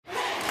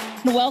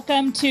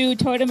Welcome to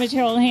Toyota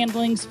Material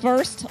Handling's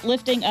first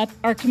Lifting Up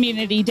Our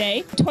Community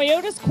Day.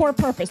 Toyota's core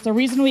purpose, the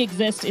reason we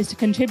exist, is to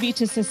contribute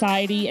to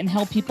society and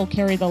help people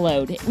carry the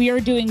load. We are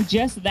doing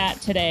just that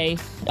today.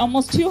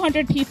 Almost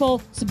 200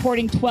 people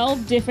supporting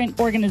 12 different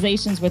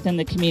organizations within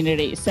the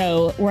community,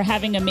 so we're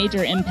having a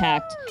major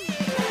impact.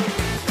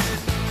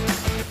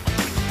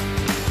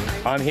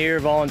 I'm here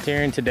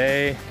volunteering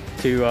today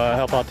to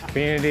help out the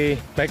community.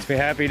 Makes me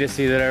happy to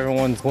see that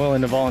everyone's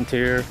willing to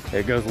volunteer.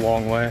 It goes a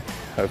long way.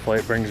 Hopefully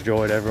it brings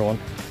joy to everyone.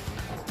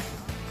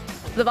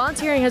 The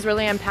volunteering has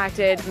really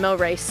impacted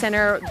Millrace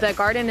Center. The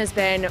garden has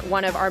been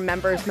one of our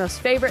members'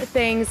 most favorite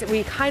things.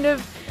 We kind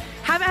of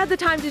haven't had the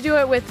time to do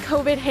it with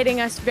COVID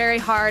hitting us very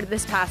hard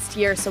this past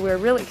year, so we're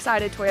really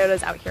excited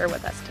Toyota's out here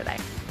with us today.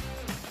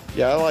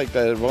 Yeah, I like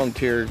that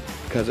volunteer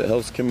because it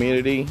helps the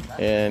community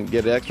and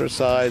get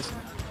exercise.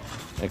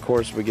 And of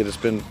course, we get to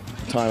spend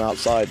time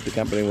outside the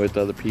company with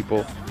other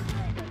people.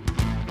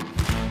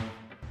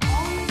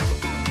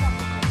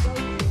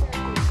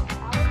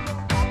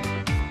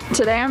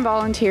 Today I'm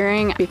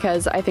volunteering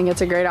because I think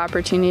it's a great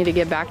opportunity to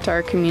give back to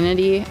our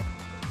community.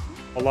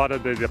 A lot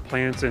of the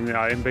plants and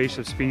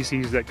invasive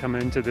species that come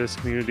into this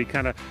community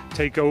kind of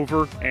take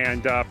over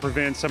and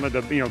prevent some of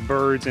the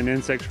birds and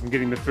insects from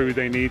getting the food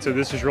they need. So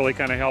this has really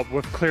kind of helped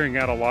with clearing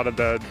out a lot of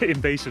the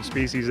invasive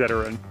species that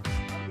are in.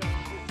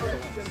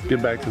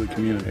 Give back to the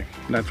community,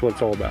 and that's what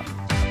it's all about.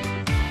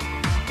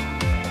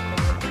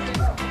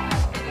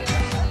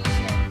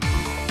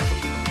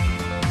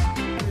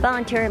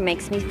 Volunteering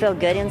makes me feel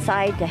good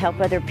inside to help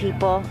other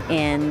people,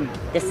 and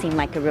this seemed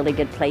like a really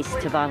good place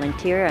to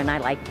volunteer, and I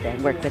like to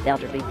work with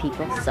elderly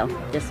people, so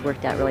this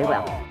worked out really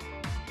well.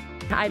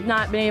 I've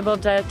not been able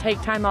to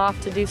take time off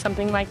to do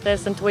something like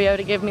this, and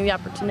Toyota gave me the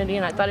opportunity,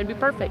 and I thought it'd be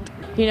perfect.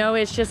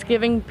 It's just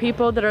giving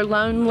people that are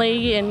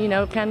lonely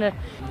and, kind of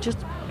just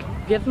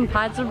give them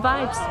positive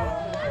vibes.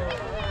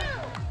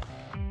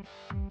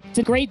 It's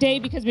a great day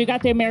because we've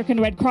got the American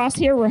Red Cross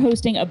here. We're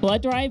hosting a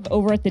blood drive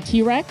over at the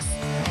T-Rex.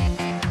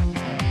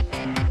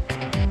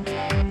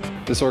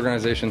 This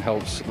organization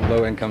helps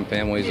low-income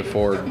families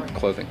afford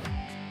clothing.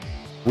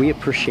 We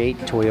appreciate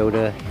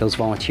Toyota, those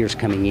volunteers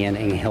coming in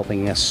and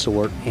helping us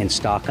sort and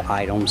stock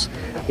items.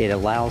 It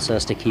allows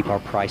us to keep our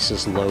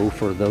prices low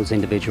for those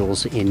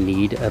individuals in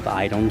need of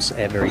items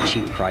at very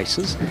cheap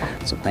prices.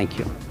 So thank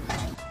you.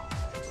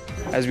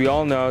 As we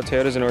all know,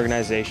 Toyota is an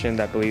organization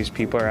that believes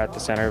people are at the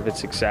center of its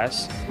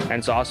success, and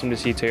it's awesome to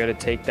see Toyota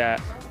take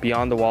that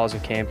beyond the walls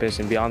of campus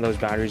and beyond those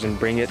boundaries and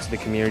bring it to the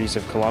communities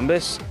of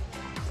Columbus.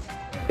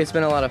 It's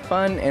been a lot of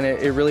fun, and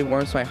it really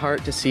warms my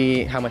heart to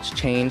see how much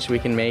change we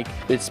can make.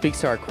 It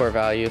speaks to our core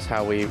values,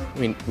 how we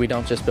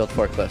don't just build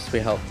forklifts, we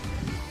help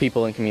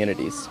people in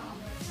communities.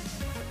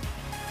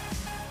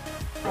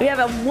 We have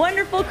a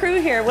wonderful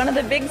crew here. One of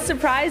the big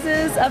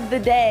surprises of the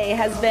day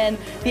has been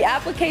the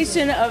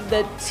application of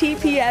the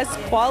TPS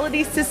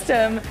quality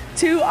system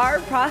to our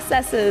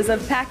processes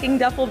of packing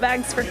duffel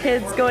bags for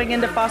kids going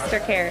into foster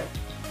care.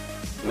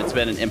 It's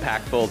been an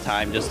impactful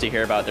time just to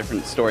hear about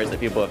different stories that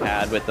people have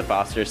had with the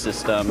foster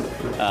system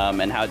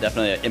and how it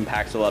definitely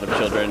impacts a lot of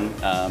children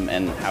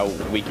and how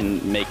we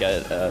can make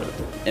an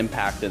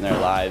impact in their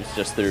lives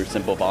just through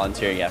simple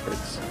volunteering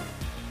efforts.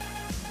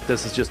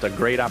 This is just a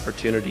great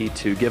opportunity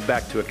to give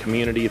back to a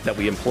community that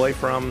we employ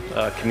from,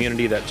 a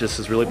community that just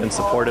has really been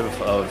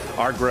supportive of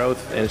our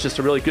growth, and it's just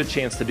a really good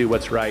chance to do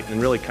what's right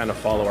and really kind of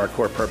follow our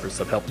core purpose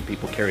of helping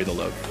people carry the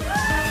load.